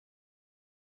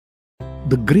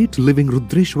The great living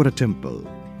Rudreshwara temple,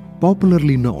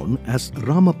 popularly known as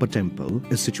Ramappa temple,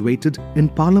 is situated in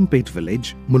Palampet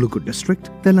village, Mulugu district,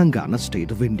 Telangana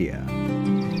state of India.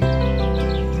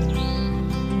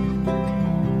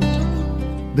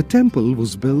 The temple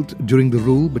was built during the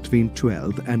rule between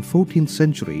 12th and 14th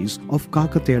centuries of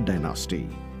Kakatheeya Dynasty,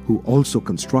 who also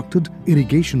constructed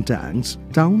irrigation tanks,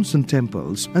 towns and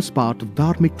temples as part of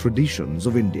dharmic traditions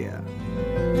of India.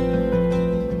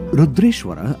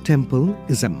 Rudreshwara temple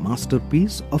is a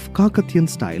masterpiece of Kakatheyan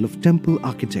style of temple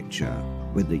architecture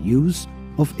with the use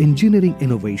of engineering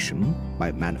innovation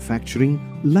by manufacturing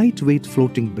lightweight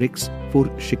floating bricks for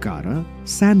shikara,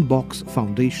 sandbox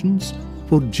foundations,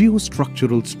 for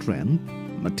geostructural strength,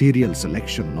 material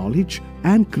selection knowledge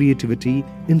and creativity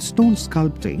in stone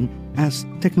sculpting as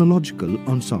technological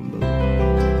ensemble.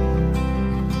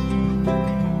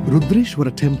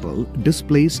 Rudreshwara temple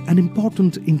displays an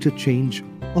important interchange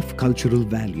of cultural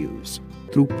values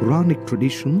through Puranic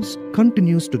traditions,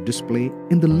 continues to display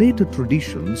in the later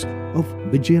traditions of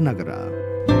Vijayanagara.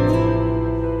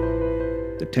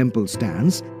 The temple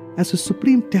stands as a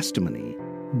supreme testimony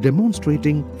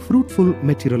demonstrating fruitful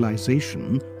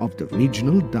materialization of the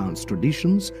regional dance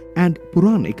traditions and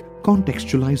Puranic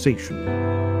contextualization.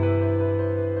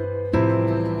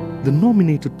 The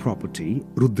nominated property,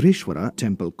 Rudreshwara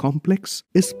Temple Complex,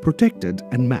 is protected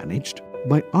and managed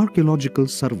by Archaeological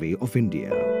Survey of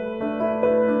India.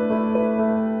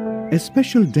 A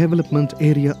Special Development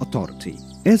Area Authority,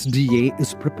 SDA,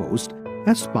 is proposed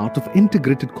as part of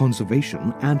Integrated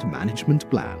Conservation and Management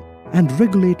Plan and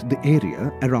regulate the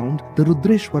area around the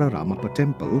Rudreshwara Ramappa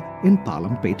temple in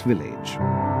Palampet village.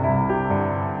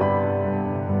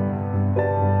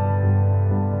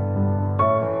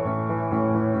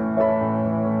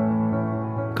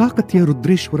 Kakatheeya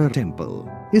Rudreshwara temple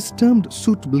is termed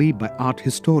suitably by art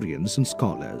historians and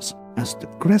scholars as the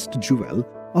crest jewel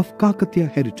of Kakatheeya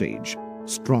heritage,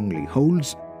 strongly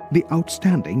holds the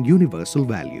outstanding universal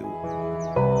value.